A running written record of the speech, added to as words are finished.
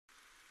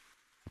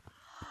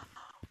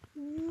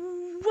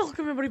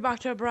Welcome everybody back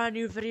to a brand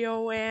new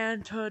video,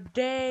 and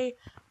today,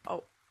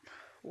 oh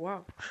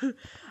wow,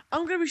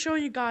 I'm going to be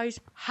showing you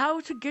guys how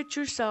to get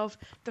yourself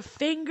the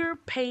finger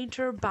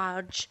painter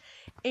badge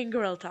in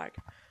gorillatag.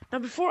 Now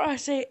before I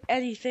say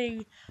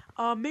anything,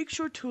 make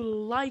sure to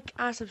like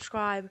and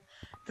subscribe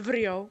the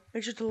video.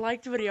 Make sure to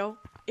like the video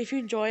if you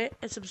enjoy it,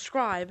 and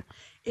subscribe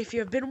if you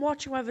have been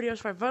watching my videos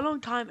for a very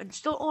long time and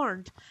still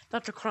aren't.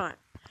 That's a crime.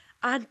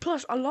 And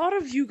plus, a lot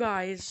of you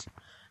guys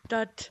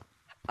that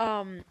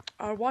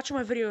are watching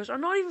my videos are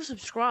not even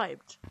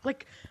subscribed.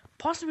 Like,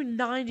 possibly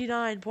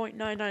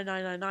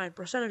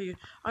 99.99999% of you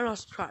are not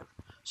subscribed.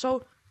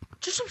 So,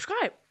 just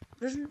subscribe.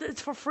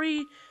 It's for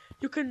free.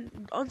 You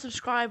can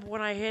unsubscribe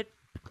when I hit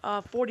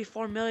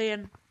 44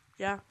 million.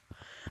 Yeah.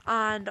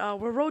 And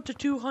we're road to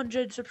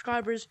 200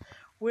 subscribers.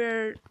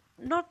 We're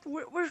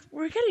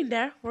getting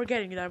there. We're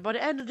getting there. By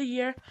the end of the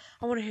year,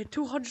 I want to hit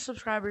 200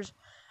 subscribers.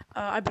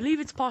 I believe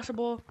it's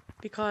possible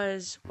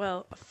because,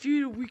 well, a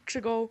few weeks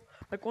ago,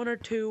 like one or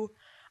two,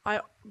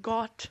 I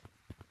got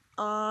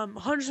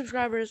 100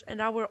 subscribers, and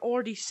now we're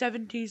already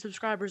 17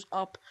 subscribers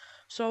up.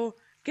 So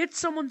get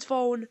someone's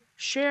phone,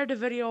 share the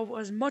video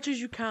as much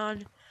as you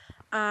can,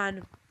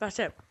 and that's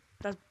it.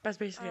 That's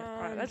basically it.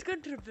 Alright, let's get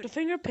into the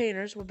finger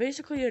painters. Well,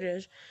 basically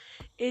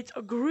it's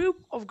a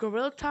group of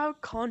gorillatag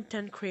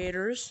content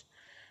creators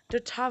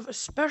that have a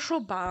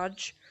special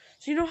badge.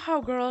 So you know how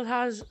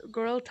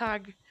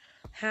gorillatag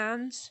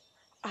hands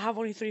have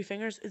only 3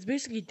 fingers? It's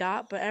basically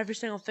that, but every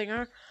single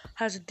finger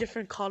has a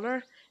different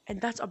color,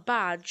 and that's a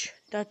badge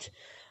that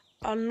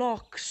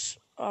unlocks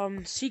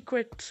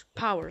secret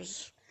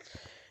powers.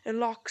 It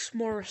unlocks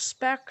more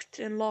respect,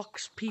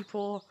 unlocks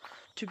people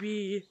to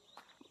be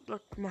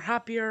more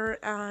happier,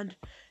 and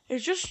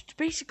it's just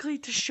basically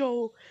to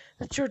show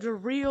that you're the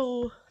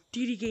real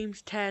DD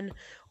Games 10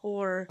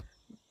 or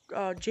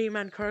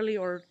J-Man Curly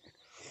or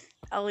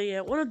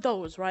Elliot, one of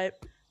those, right?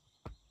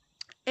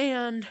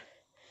 And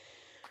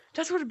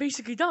that's what it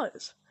basically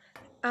does.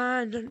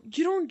 And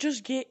you don't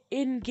just get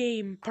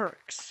in-game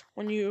perks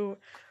when you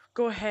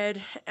go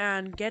ahead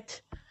and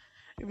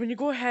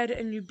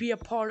you be a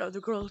part of the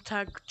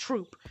gorillatag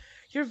troop.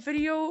 Your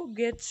video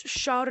gets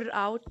shouted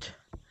out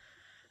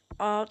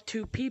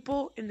to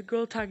people in the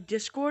gorillatag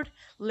Discord,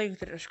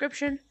 linked in the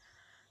description,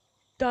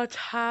 that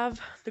have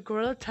the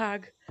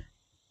gorillatag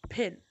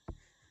pin.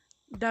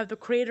 They have the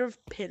creator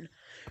pin.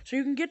 So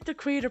you can get the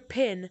creator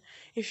pin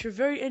if you're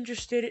very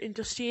interested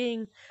into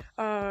seeing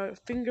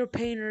finger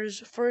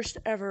painters' first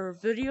ever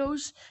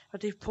videos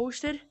that they've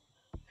posted.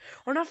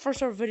 Or not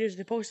first ever videos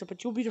they posted,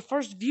 but you'll be the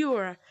first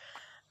viewer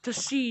to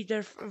see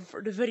the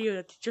video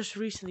that they just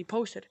recently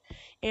posted.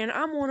 And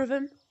I'm one of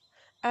them,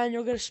 and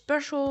you'll get a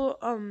special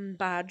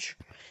badge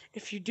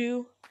if you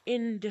do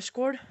in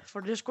Discord,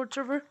 for the Discord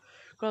server,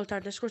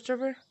 gorillatag Discord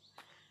server.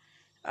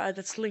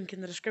 That's linked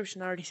in the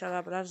description. I already said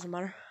that, but that doesn't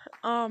matter.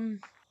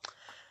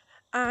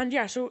 And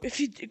yeah, so if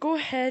you go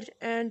ahead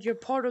and you're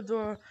part of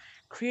the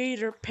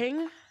creator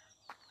ping,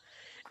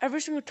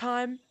 every single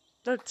time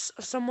that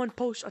someone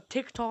posts a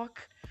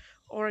TikTok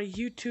or a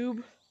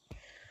YouTube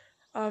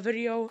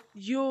video,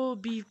 you'll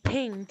be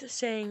pinged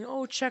saying,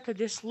 "Oh, check out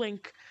this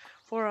link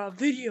for a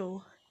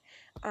video,"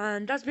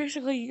 and that's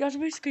basically your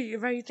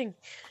very thing.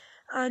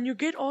 And you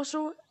get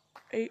also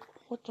a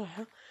what the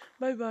hell?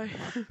 Bye bye.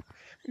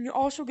 And you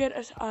also get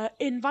an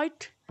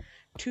invite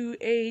to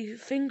a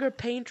finger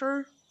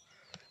painter,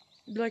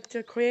 like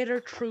the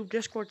creator troop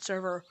Discord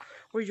server,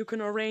 where you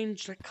can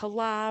arrange like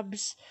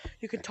collabs.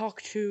 You can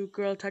talk to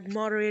gorillatag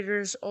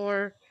moderators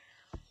or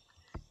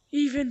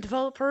even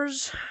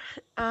developers,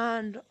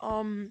 and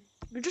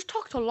you just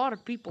talk to a lot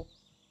of people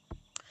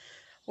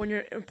when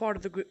you're a part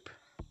of the group.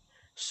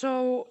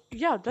 So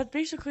yeah, that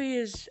basically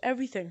is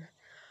everything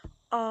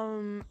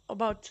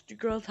about the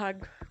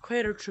gorillatag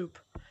creator troop.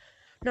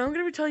 Now I'm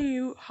going to be telling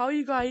you how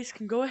you guys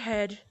can go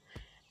ahead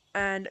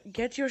and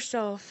get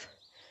yourself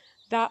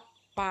that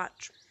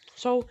badge.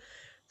 So,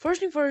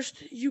 first thing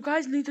first, you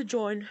guys need to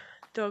join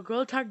the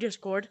gorillatag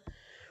Discord.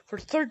 For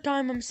the 3rd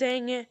time I'm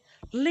saying it,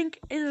 link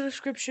in the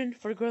description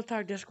for the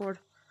gorillatag Discord.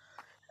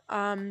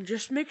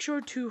 Just make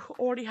sure you're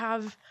already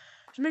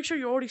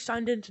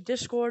signed into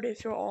Discord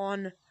if you're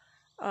on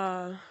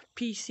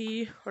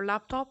PC or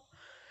laptop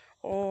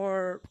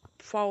or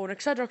phone,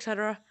 etc.,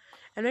 etc.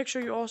 And make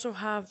sure you also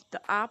have the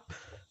app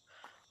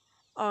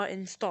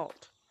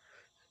installed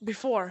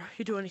before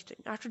you do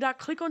anything. After that,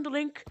 click on the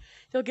link.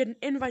 You'll get an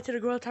invite to the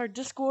gorillatag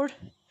Discord,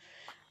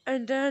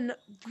 and then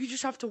you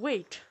just have to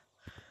wait,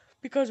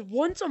 because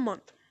once a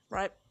month,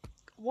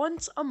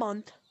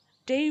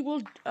 they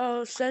will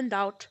send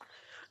out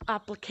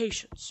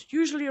applications.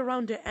 Usually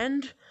around the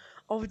end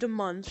of the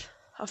month,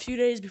 a few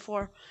days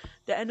before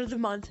the end of the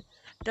month,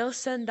 they'll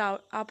send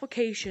out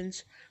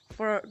applications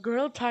for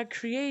gorillatag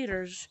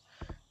creators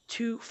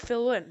to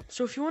fill in.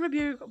 So if you want to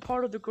be a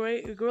part of the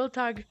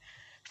gorillatag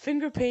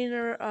finger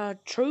painter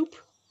troop,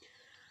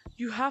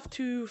 you have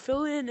to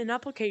fill in an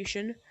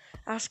application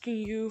asking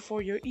you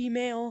for your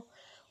email,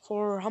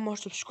 for how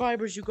much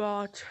subscribers you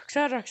got,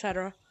 etc.,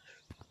 etc.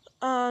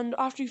 And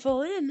after you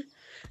fill in,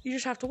 you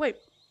just have to wait.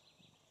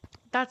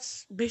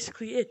 that's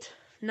basically it.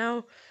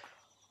 Now,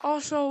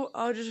 also,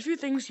 there's a few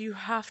things you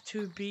have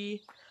to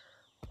be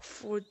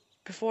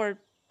before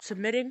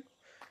submitting.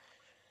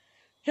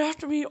 You have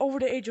to be over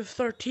the age of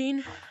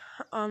 13,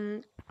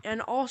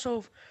 and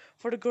also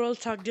for the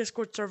gorillatag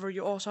Discord server,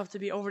 you also have to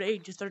be over the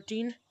age of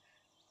 13.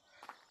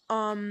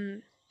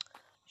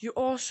 You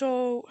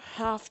also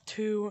have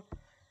to.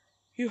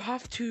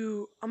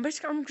 I'm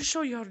gonna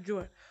show you how to do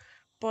it,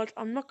 but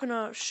I'm not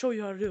gonna show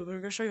you how to do it. We're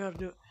gonna show you how to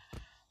do it.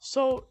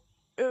 So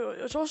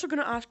it's also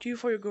gonna ask you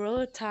for your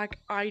gorillatag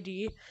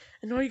ID,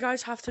 and all you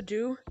guys have to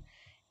do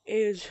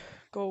is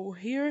go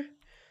here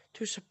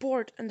to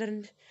support, and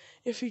then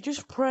if you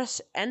just press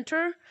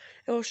enter,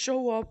 it'll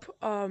show up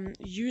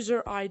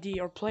user ID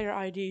or player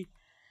ID,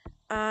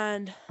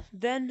 and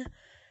then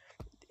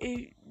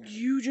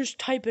you just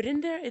type it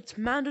in there. It's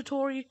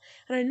mandatory,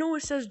 and I know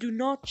it says do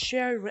not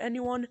share with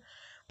anyone,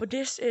 but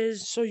this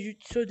is so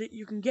that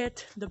you can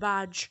get the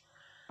badge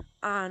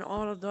and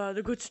all of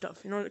the good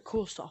stuff, the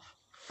cool stuff.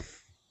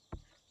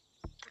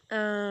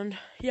 And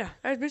yeah,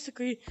 that's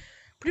basically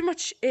pretty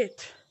much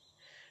it.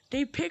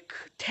 They pick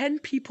 10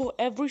 people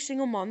every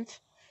single month,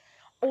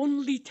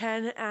 only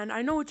 10, and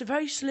I know it's a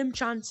very slim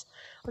chance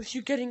of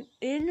you getting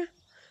in,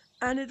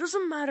 and it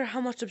doesn't matter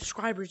how much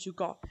subscribers you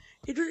got.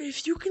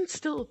 If you can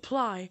still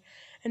apply,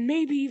 and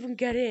maybe even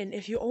get in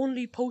if you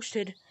only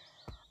posted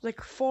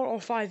like 4 or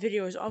 5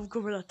 videos of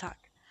gorillatag,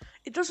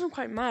 it doesn't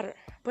quite matter.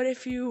 But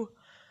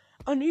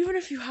even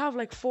if you have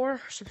like 4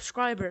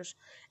 subscribers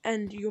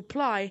and you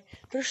apply,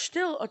 there's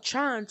still a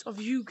chance of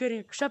you getting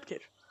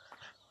accepted.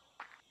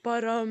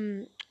 But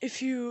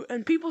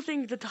people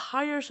think that the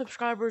higher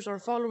subscribers or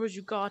followers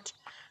you got,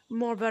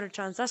 more better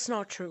chance. That's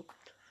not true.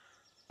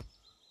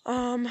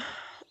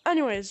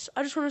 Anyways,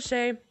 I just want to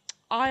say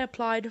I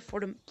applied for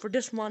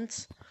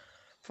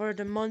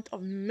the month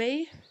of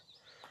May.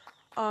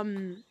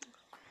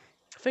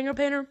 Finger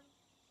painter.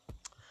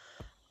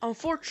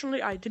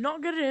 Unfortunately, I did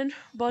not get it in,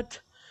 but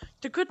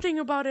the good thing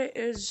about it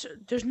is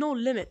there's no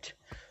limit.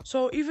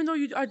 So even though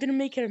I didn't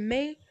make it in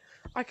May,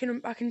 I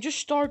can just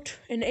start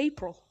in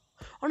April.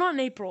 Or not in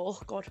April,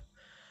 oh god.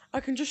 I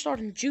can just start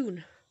in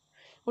June,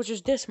 which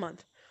is this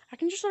month. I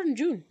can just start in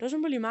June.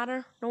 Doesn't really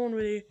matter. No one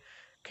really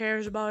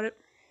cares about it.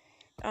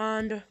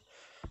 And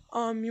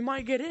you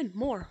might get in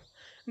more.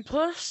 And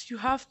plus, you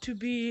have to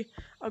be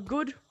a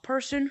good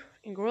person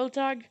in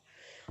gorillatag.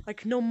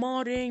 Like, no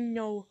modding,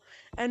 no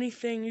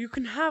anything. You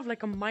can have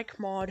like a mic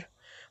mod,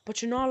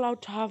 but you're not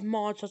allowed to have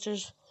mods such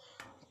as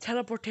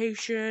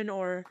teleportation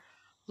or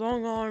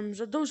long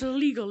arms. Those are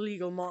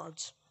legal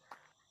mods.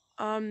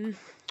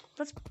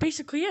 That's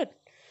basically it.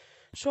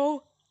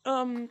 So,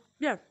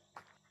 yeah.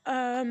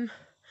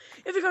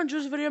 If you got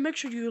enjoyed this video, make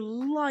sure you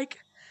like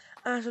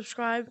and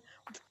subscribe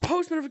with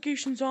post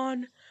notifications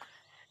on.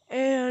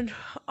 And,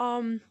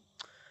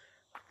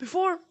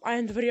 before I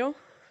end the video,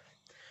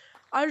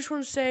 I just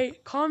want to say,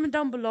 comment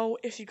down below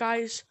if you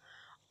guys,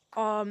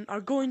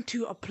 are going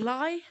to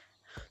apply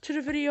to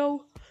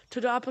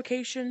the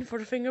application for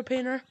the finger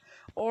painter,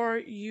 or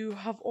you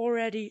have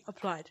already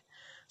applied.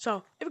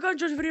 So, if you guys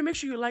enjoyed the video, make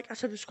sure you like and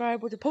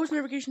subscribe with the post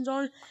notifications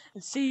on,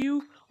 and see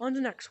you on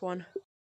the next one.